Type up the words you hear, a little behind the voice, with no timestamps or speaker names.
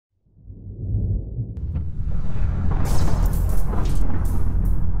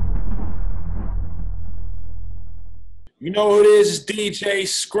You know who it is? It's DJ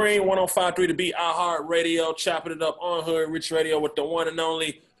Scream 105.3 to be Hoodrich Radio, chopping it up on Hoodrich Radio with the one and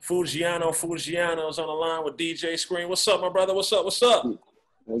only Foogiano. Foogiano's on the line with DJ Scream. What's up, my brother? What's up? What's up?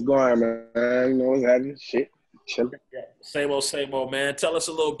 What's going on, man? You know what's happening? Shit. Chilling. Yeah. Same old, man. Tell us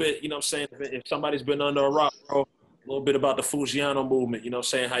a little bit, you know what I'm saying, if somebody's been under a rock, bro, a little bit about the Foogiano movement, you know what I'm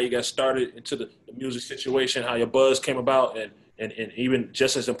saying, how you got started into the music situation, how your buzz came about, and even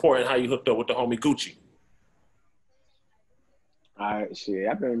just as important, how you hooked up with the homie Gucci. All right, shit.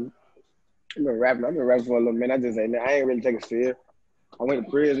 I've been rapping. I've been rapping for a little minute. I ain't really take a serious. I went to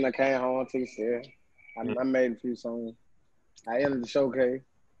prison. I came home, took a serious. I made a few songs. I entered the showcase.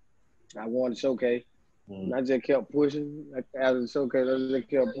 I won the showcase. And I just kept pushing. After the showcase, I just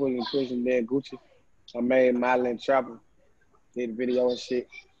kept pushing. Then Gucci, I made Miley and Trapper. Did the video and shit.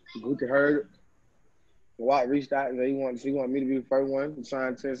 Gucci heard it. Watt reached out and said he wanted me to be the first one to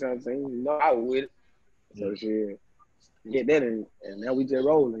sign 1017. You know, I was with it. So shit. Get that in, and now we just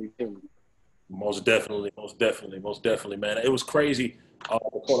rolling. Most definitely, man. It was crazy. Before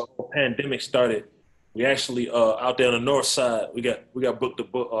the whole pandemic started, we actually out there on the north side. We got booked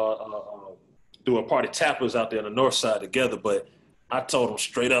to do a party tappers out there on the north side together. But I told them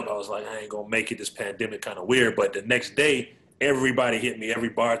straight up, I was like, I ain't gonna make it. This pandemic kind of weird. But the next day, everybody hit me, every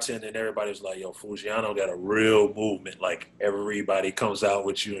bartender, and everybody was like, "Yo, Foogiano got a real movement. Like everybody comes out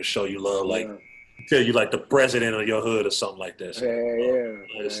with you and show you love, like." Yeah. Tell you like the president of your hood or something like that. So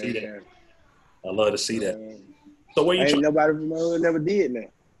I love to see that. I love to see that. So when you nobody from my hood never did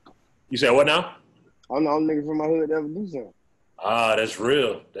that. You said what now? I'm the only nigga from my hood that ever do something. Ah, that's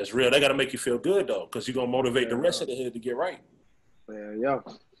real. That's real. They got to make you feel good though, because you're gonna motivate the rest of the hood to get right. Yeah.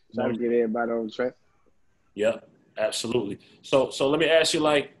 Trying to get everybody on track. Yeah, absolutely. So let me ask you,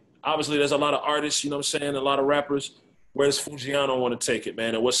 like, obviously there's a lot of artists, you know what I'm saying, a lot of rappers. Where does Foogiano want to take it,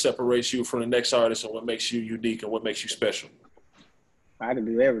 man? And what separates you from the next artist, and what makes you unique, and what makes you special? I can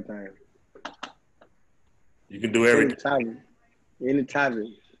do everything. You can do everything. Any topic,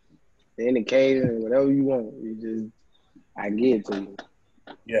 any occasion, whatever you want. I give it to you.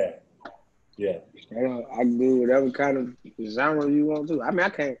 Yeah. I can do whatever kind of genre you want to. I mean,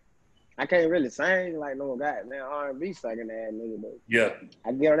 I can't really sing like no goddamn R&B singing ass nigga, but yeah,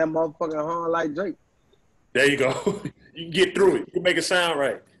 I get on that motherfucking horn like Drake. There you go. You can get through it. You can make it sound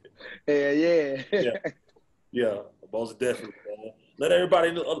right. Yeah, most definitely, man. Let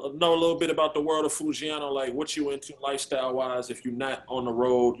everybody know a little bit about the world of Foogiano, like what you into lifestyle-wise if you're not on the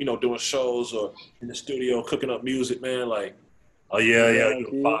road, you know, doing shows or in the studio cooking up music, man. Like, oh, yeah, you're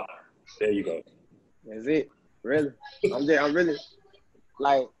a father. There you go. That's it. Really. I'm really,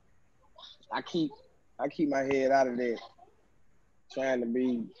 like, I keep my head out of there trying to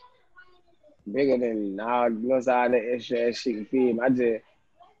be bigger than all that extra ass shit. You feel me? I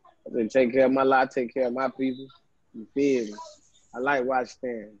just take care of my life, take care of my people. You feel me? I like where I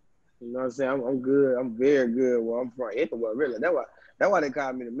stand. You know what I'm saying? I'm good. I'm very good where I'm from. Anywhere, really. That's why they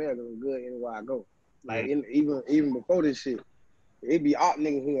call me the mayor, because I'm good anywhere I go. Like even before this shit, it be op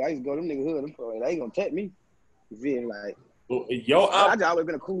nigga hood. I used to go to them nigga hood. They ain't gonna touch me. You feel me? Like I just always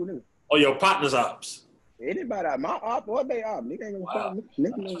been a cool nigga. Oh, your partner's ops. Anybody, my op or they op. Nigga ain't gonna fuck me.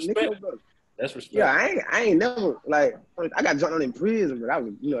 Nigga, that's respect. Yeah, I ain't never, like, I got jumped on in prison, but I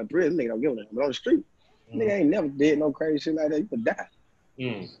was, you know, in prison, nigga don't give a damn. But on the street, nigga ain't never did no crazy shit like that. You could die.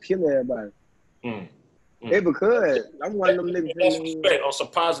 Kill everybody. It's because I'm one of them niggas. That's respect on some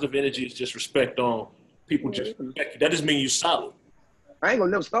positive energy. It's just respect on people just respect you. That just means you solid. I ain't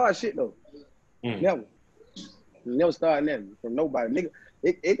gonna never start shit, though. Never start nothing from nobody. Nigga,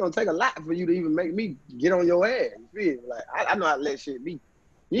 it gonna take a lot for you to even make me get on your ass. You feel me? Like, I know how to let shit be.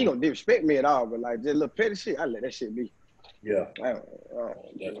 You ain't gonna disrespect me at all, but like just a little petty shit, I let that shit be. Yeah. I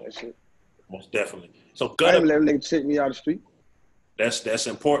don't do that shit. Most definitely. So I ain't let a nigga check me out the street. That's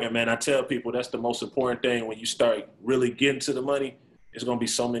important, man. I tell people that's the most important thing when you start really getting to the money. There's gonna be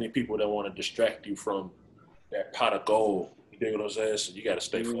so many people that want to distract you from that pot of gold. You dig what I'm saying? So you gotta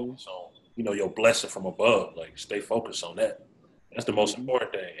stay focused on, you know, your blessing from above. Like stay focused on that. That's the most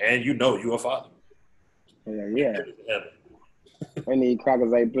important thing. And you know you're a father. Yeah. And these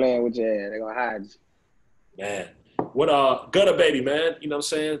crackers ain't playing with your ass. They gonna hide you. Man. What Gutta Baby, man. You know what I'm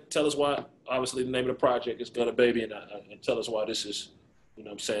saying? Tell us why, obviously the name of the project is Gutta Baby, and tell us why this is, you know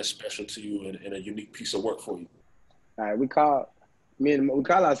what I'm saying, special to you and a unique piece of work for you. All right, we call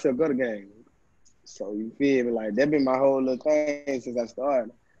ourselves Gutta Gang. So you feel me? Like that been my whole little thing since I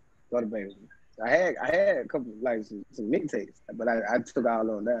started Gutta Baby. I had a couple like some mixtapes, but I took all of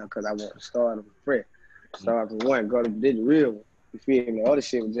them down because I wanted to start them fresh. Start from one, Gutta did the real one. You feel me? The other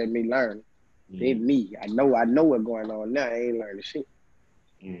shit was just me learning. It's me. I know what's going on now. I ain't learning shit.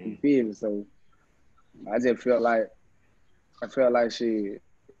 You feel me? So I just felt like I felt like shit.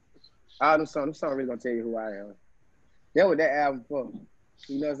 All them songs really gonna tell you who I am. That what that album for.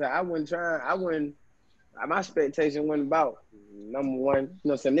 You know what I'm saying? I wouldn't, my expectation wasn't about number one. You know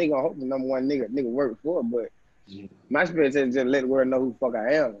what I'm saying? Nigga gonna hope the number one nigga work for, but my expectation just let the world know who the fuck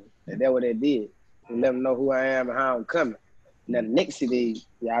I am. And that's what they did. They let them know who I am and how I'm coming. Now the next CD,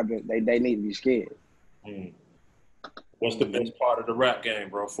 they need to be scared. What's the best part of the rap game,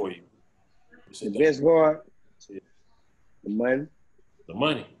 bro, for you? The best part? The money. The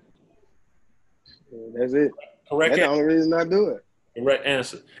money. That's it. Correct. That's the only reason I do it. Correct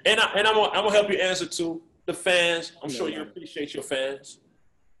answer. And I'm gonna help you answer too. The fans. I'm sure you appreciate your fans.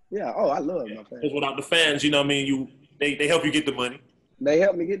 Yeah. Oh, I love my fans. Because without the fans, you know what I mean. They help you get the money. They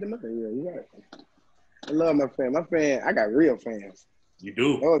help me get the money. Yeah, you right. I love my fans. My fans. I got real fans. You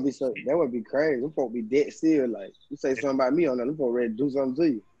do. That would be crazy. Them folk be dead still. Like you say something about me on there, them folk ready to do something to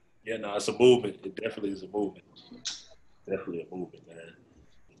you. Yeah, no, it's a movement. It definitely is a movement. Definitely a movement, man.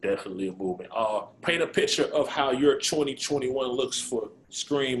 Definitely a movement. Paint a picture of how your 2021 looks for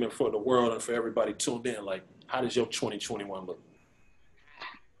Scream and for the world and for everybody tuned in. Like, how does your 2021 look?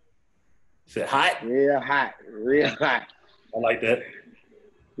 Is it hot? Real hot. Real hot. I like that.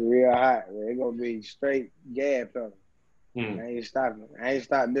 Real hot. Man. It's gonna be straight gas pedal. I ain't stopping. I ain't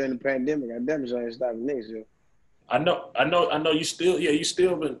stopped during the pandemic. I definitely sure ain't stopping next year. I know you still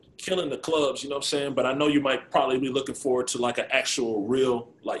been killing the clubs, you know what I'm saying? But I know you might probably be looking forward to like an actual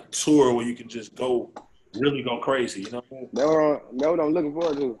real like tour where you can just really go crazy, you know what I mean? That's what I'm looking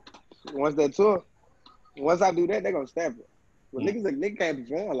forward to. Once that tour, once I do that, they're gonna stamp it. But niggas can't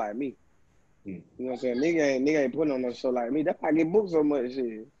perform like me. You know what I'm saying? Nigga ain't putting on no show like me. That's why I get booked so much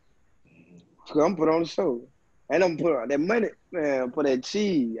shit. Cause I'm put on the show. And I'm put on that money, man, for that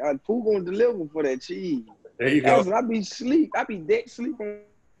cheese. Who gonna deliver for that cheese? There you go. I be dead sleep on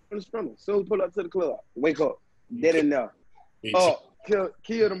the stomach. So pull up to the club, wake up, dead enough.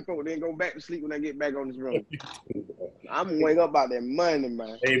 Kill them folks, then go back to sleep when I get back on this room. I'm gonna wake up about that money,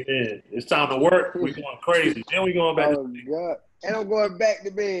 man. Amen. It's time to work. We going crazy. Then we going back to sleep. God. And I'm going back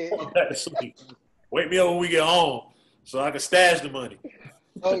to bed. Going back to sleep. Wake me up when we get home so I can stash the money.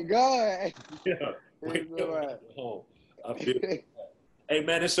 Oh, God. Yeah. Wake me up when we get home. I feel it. Hey,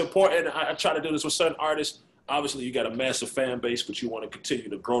 man, it's important. I try to do this with certain artists. Obviously, you got a massive fan base, but you want to continue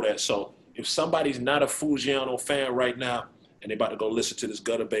to grow that. So if somebody's not a Foogiano fan right now and they're about to go listen to this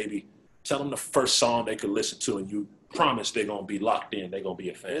Gutta Baby, tell them the first song they could listen to, and you promise they're going to be locked in. They're going to be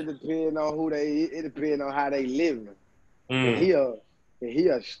a fan. It depends on it depends on how they living. If he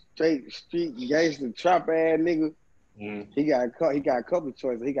a straight street gangster trap ass nigga, he got a couple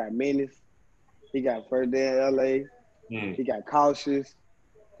choices. He got Menace. He got First Day in L.A. He got Cautious.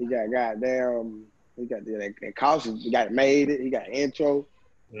 He got that Cautious. He got Made It. He got Intro.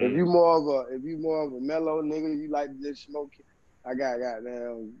 If you more of a mellow nigga, you like to just smoke. I got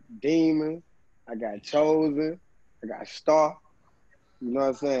goddamn Demon. I got Chosen. I got Star. You know what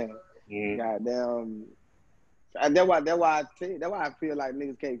I'm saying? Goddamn. That's why I feel like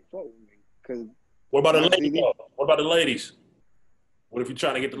niggas can't fuck with me. Cause what about the ladies? What about the ladies? What if you're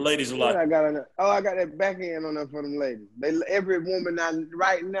trying to get the ladies a lot? I got that back end on there for them ladies. Every woman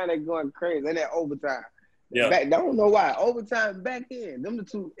right now they going crazy. They that overtime. Yeah. I don't know why. Overtime back end. Them the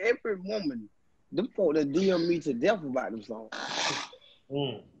two. Every woman. Them folk that DM me to death about them songs.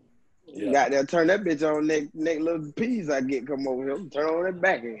 Yeah. Got there, turn that bitch on next little piece I get come over here. Turn on that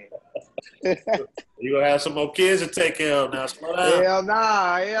back end. You gonna have some more kids to take care of now. Slow down. Hell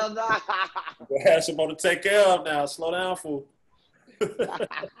nah. You gonna have some more to take care of now. Slow down, fool.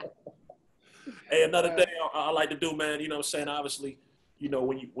 Hey, another thing I like to do, man. You know what I'm saying? Obviously, you know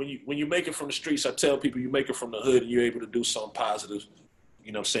when you make it from the streets, I tell people you make it from the hood, and you're able to do something positive.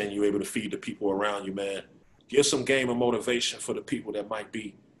 You know what I'm saying? You're able to feed the people around you, man. Give some game of motivation for the people that might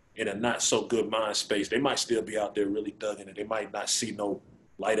be in a not so good mind space. They might still be out there really thugging it. They might not see no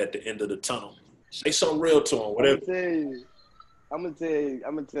light at the end of the tunnel. Say something real to them, whatever. I'm gonna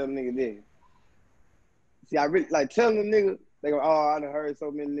tell the nigga this. See, I really like telling the nigga. They go, I done heard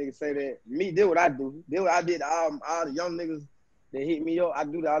so many niggas say that. Me, did what I do. Did what I did to all the young niggas that hit me up. I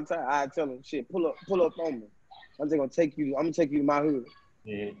do that all the time. I tell them, shit, pull up on me. I'm gonna take you to my hood.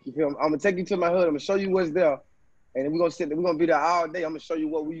 You feel me? I'm gonna take you to my hood. I'm gonna show you what's there. And then we're gonna be there all day. I'm gonna show you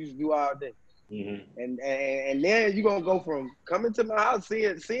what we used to do all day. And then you're gonna go from coming to my house,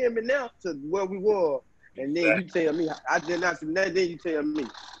 seeing me now to where we were. And then you tell me, I did not see that, then you tell me.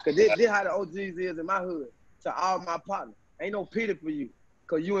 Cause this how the OGs is in my hood to all my partners. Ain't no pity for you.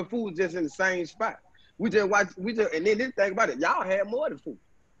 Cause you and Fool just in the same spot. And then this thing about it, y'all had more than Fool.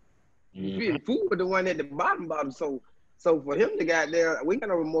 Fool was the one at the bottom. So for him to got there, we got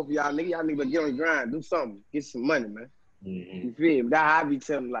no more for y'all nigga. Y'all need to get on the grind, do something, get some money, man. Mm-hmm. You feel me? That's how I be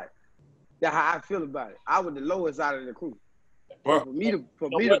telling like, that's how I feel about it. I was the lowest out of the crew. Bro, For me to,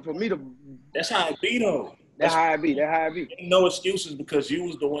 that's how it be though. That's how I be. That's how I be. Ain't no excuses because you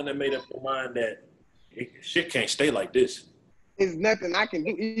was the one that made up your mind that shit can't stay like this. It's nothing I can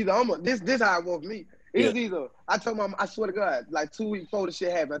do. Either this how it was for me. It was either, I told my mom, I swear to God, like 2 weeks before the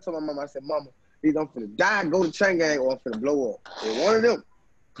shit happened, I told my mom, I said, Mama, either I'm finna die, go to chain gang, or I'm finna blow up. And one of them.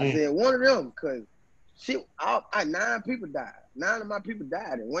 I said one of them, because shit, 9 people died. 9 of my people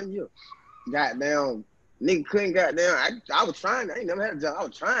died in 1 year. Goddamn, nigga couldn't goddamn, I was trying, I ain't never had a job. I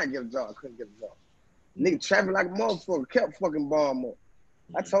was trying to get a job, I couldn't get a job. Nigga trapping like a motherfucker, kept fucking bomb up.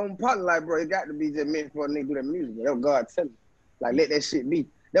 I told him partner, like, bro, it got to be just meant for a nigga to do that music. But that was God telling me. Like, let that shit be.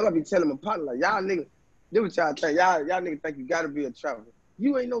 That's what I be telling my partner, like, y'all nigga, do what y'all think. Y'all nigga think you gotta be a trapper.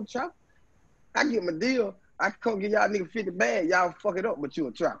 You ain't no trapper. I get my deal. I come get y'all nigga 50 bag. Y'all fuck it up, but you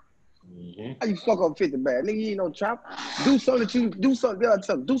a trapper. Mm-hmm. How you fuck up 50 bag? Nigga, you ain't no trapper. Do something that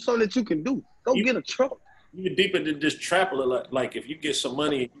you can do. Go get a truck. You deeper than just trapper. Like if you get some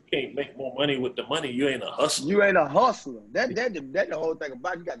money, you can't make more money with the money. You ain't a hustler. You ain't a hustler. That the whole thing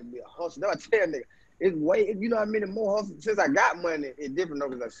about it. You got to be a hustler. That's what I tell nigga. It's way, you know how many more hustles. Since I got money, it's different though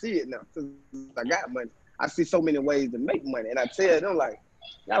because I see it now. Since I got money, I see so many ways to make money. And I tell them, like,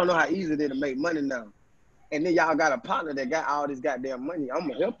 y'all don't know how easy it is to make money now. And then y'all got a partner that got all this goddamn money. I'm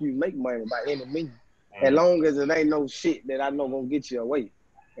going to help you make money by any means. As long as it ain't no shit that I know going to get you away.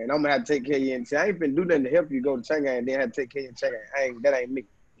 And I'm going to have to take care of you. And I ain't finna do nothing to help you go to chain gang and then have to take care of your chain gang. That ain't me.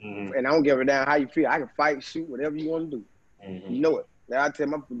 Mm-hmm. And I don't give a damn how you feel. I can fight, shoot, whatever you want to do. Mm-hmm. You know it. Now I tell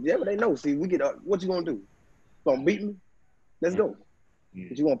my, yeah, but they know. See, we get up. What you going to do? Gonna beat me? Let's go.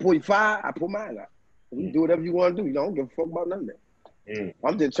 If you want to pull your fire, I pull mine out. You do whatever you want to do. You don't give a fuck about none of that.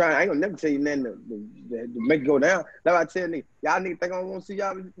 I'm just trying. I ain't gonna never tell you nothing to make it go down. That's why I tell niggas, y'all niggas think I don't want to see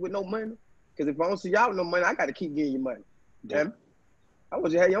y'all with no money? Because if I don't see y'all with no money, I got to keep getting you money. Damn it. I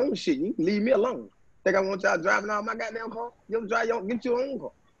want you to have your own shit. You can leave me alone. Think I want y'all driving out my goddamn car? You drive get your own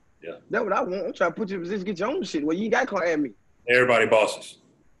car. Yeah. That's what I want. I'm trying to put you in a position to get your own shit. Well, you ain't got to call at me. Everybody bosses.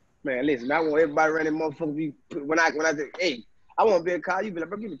 Man, listen, I want everybody running motherfuckers. When I say, hey, I want to be a car, you be like,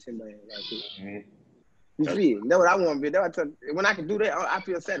 bro, give me 10 million. Like, you feel? That's what I want to be. That's what when I can do that, I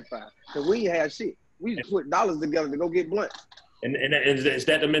feel satisfied. Because we ain't have shit. We just put dollars together to go get blunt. And is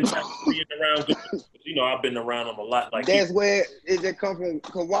that the mentality being around? You know, I've been around them a lot. Like that's where it come from.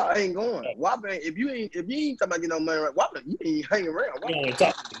 Cause WAP ain't going. WAP ain't. If you ain't talking about getting no money, right? WAP, you ain't hanging around.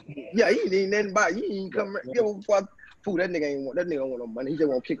 Yeah, he ain't nothing about. You ain't come around. Give a fuck. Fool, that nigga ain't want. That nigga don't want no money. He just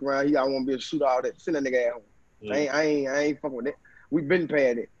want to kick around. He don't want to be a shooter. All that. Send that nigga at home. I ain't fucking with that. We been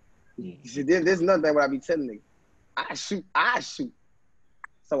past it. See, there's another thing what I be telling niggas. I shoot.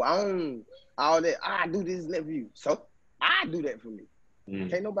 So I don't all that. I do this and that for you. So I do that for me.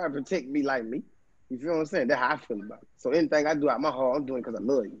 Can't nobody protect me like me. You feel what I'm saying? That's how I feel about it. So anything I do out my heart, I'm doing it because I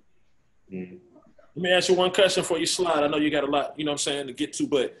love you. Let me ask you one question before you slide. I know you got a lot, you know what I'm saying, to get to,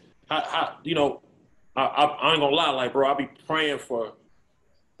 but how you know, I ain't gonna lie, like, bro, I be praying for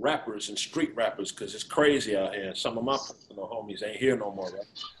rappers and street rappers because it's crazy out here. Some of my personal homies ain't here no more,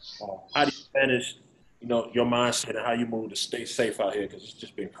 right? How do you manage, you know, your mindset and how you move to stay safe out here? Because it's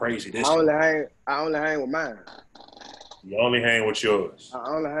just been crazy. I only hang with mine. You only hang with yours. I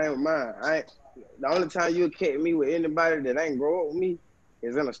only hang with mine. The only time you'll catch me with anybody that ain't grow up with me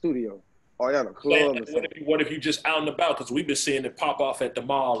is in a studio or in a club. What if you just out and about? Because we've been seeing it pop off at the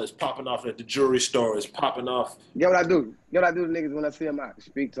mall. It's popping off at the jewelry store. It's popping off. Get what I do? Get what I do to niggas when I see them out?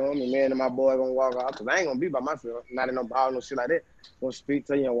 Speak to them, and man and my boy gonna walk off. Because I ain't gonna be by myself. Not in no bar, no shit like that. Gonna speak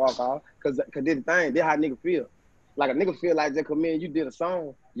to you and walk off. Because this the thing. This how nigga feel. Like a nigga feel like just come in, you did a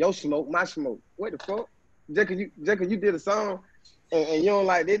song. Your smoke, my smoke. What the fuck? Just cause you did a song and you don't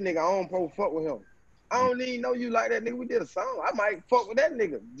like this nigga, I don't supposed to fuck with him. I don't even know you like that nigga. We did a song. I might fuck with that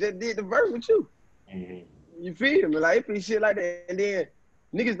nigga. Just did the verse with you. You feel me? Like, it be shit like that. And then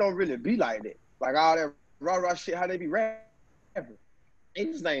niggas don't really be like that. Like all that rah shit, how they be rapping.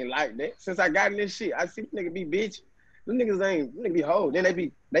 It just ain't like that. Since I got in this shit, I see niggas be bitch. Them niggas be hoes. Then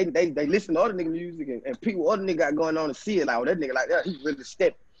they listen to other nigga music and people other nigga got going on and see it like, oh, that nigga like that, he really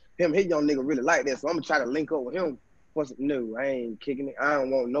stepped. His young nigga really like that, so I'm gonna try to link up with him. No, I ain't kicking it. I don't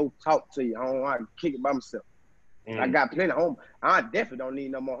want no talk to you. I don't want to kick it by myself. I got plenty of home. I definitely don't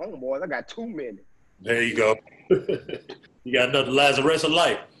need no more homeboys. I got too many. There you go. You got another last the rest of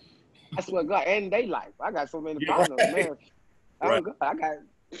life. I swear to God, and they life. I got so many partners, man. I got,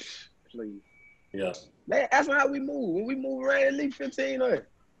 please. Yeah. That's how we move. When we move around at least 15 or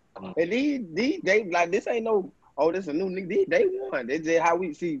and these they like this ain't no. Oh, this a new nigga. They won. That's just how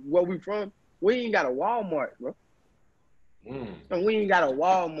we see where we from. We ain't got a Walmart, bro. And we ain't got a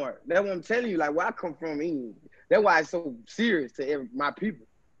Walmart. That's what I'm telling you. Like where I come from, That's why it's so serious to my people.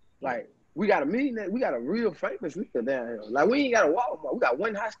 Like, we got a million, we got a real famous nigga down here. Like, we ain't got a Walmart. We got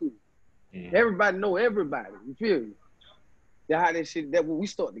one high school. Mm-hmm. Everybody know everybody. You feel me? That's how that shit, that we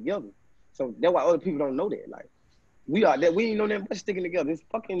start together. So that's why other people don't know that. Like, we ain't know that much sticking together. It's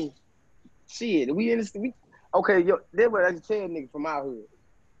fucking shit. We in this, okay, yo, that's what I just tell nigga from our hood.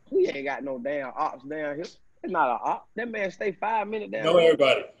 We ain't got no damn ops down here. It's not an op. That man stay 5 minutes down know here.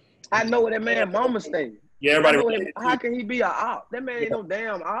 Everybody. I know where that man mama stay. Yeah, everybody. How can he be an op? That man ain't no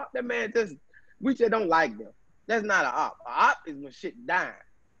damn op. That man we just don't like them. That's not an op. An op is when shit dying.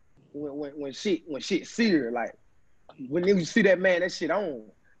 When shit serious. Like, when you see that man, that shit on.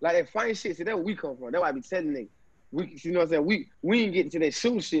 Like, that fine shit, see, that's where we come from. That's why I be telling niggas. You know what I'm saying? We ain't getting to that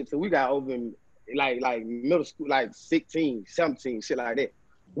shooting shit, so we got over in, like middle school, like 16, 17, shit like that.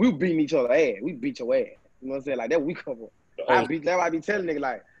 We beating each other ass. We beat your ass. You know what I'm saying? Like, that we come from. That's why I be telling niggas,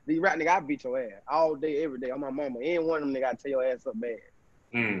 like, these rap nigga, I beat your ass all day, every day. On my mama. Ain't one of them nigga I tear your ass up bad.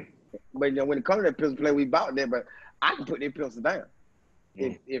 Mm. But you know, when it comes to that pistol play, we bout that. But I can put that pistol down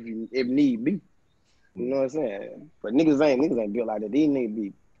if need be. You know what I'm saying? But niggas ain't built like that. These niggas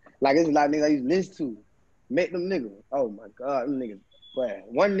be like, it's a lot of niggas I used to listen to. Met them niggas. Oh my God, them niggas. But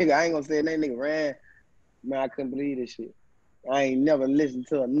one nigga, I ain't gonna say that nigga ran. Man, I couldn't believe this shit. I ain't never listened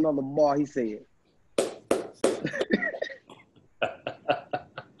to another bar he said.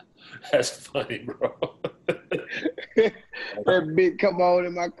 That's funny, bro. That bitch come on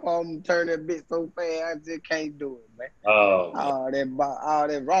in my car and turn that bitch so fast, I just can't do it, man. Oh, all that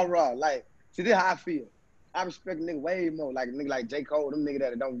rah. Like, see, this is how I feel. I respect a nigga way more. Like a nigga like J. Cole, them niggas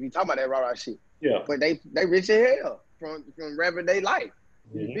that don't be talking about that rah shit. Yeah. But they rich as hell from rapping their life.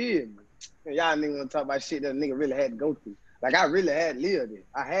 You feel me? And y'all niggas want to talk about shit that a nigga really had to go through. Like, I really had lived it.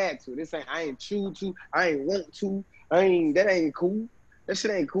 I had to. I ain't choose to. I ain't want to. That ain't cool. That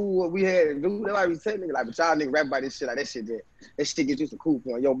shit ain't cool what we had to do. That's why we say nigga, like, but y'all nigga rap about this shit like that shit gets you some cool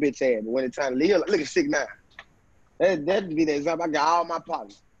point. Yo, bitch ass. But when it's time to live, look at 6ix9ine. That'd be the example. I got all my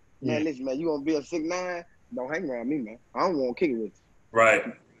partners. Man, listen, man, you gonna be a 6ix9ine? Don't hang around me, man. I don't want to kick it with you. Right.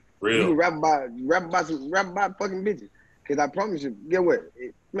 Real. You rap about fucking bitches. Cause I promise you, get what?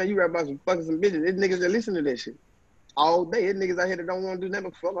 Man, you rap about some bitches. There's niggas that listen to that shit all day. There's niggas out here that don't want to do nothing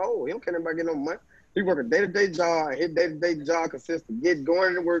but fuck. Oh, he don't care about getting no money. He work a day-to-day job, and his day-to-day job consists of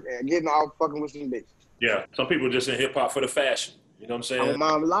going to work and getting all fucking with some bitches. Yeah, some people just in hip-hop for the fashion. You know what I'm saying? On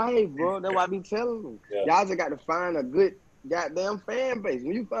my life, bro. That's what I be telling them. Yeah. Y'all just got to find a good goddamn fan base.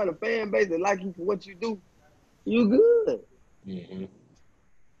 When you find a fan base that like you for what you do, you good. Mm-hmm.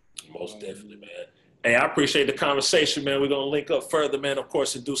 Most definitely, man. Hey, I appreciate the conversation, man. We're going to link up further, man, of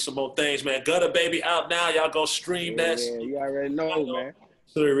course, and do some more things, man. Gutta Baby out now. Y'all go stream that. Yeah, you already know, man.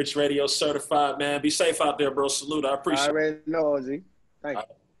 Hoodrich Radio certified, man. Be safe out there, bro. Salute. I appreciate it. I already know, Ozzy. Thank you.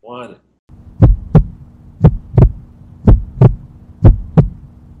 One.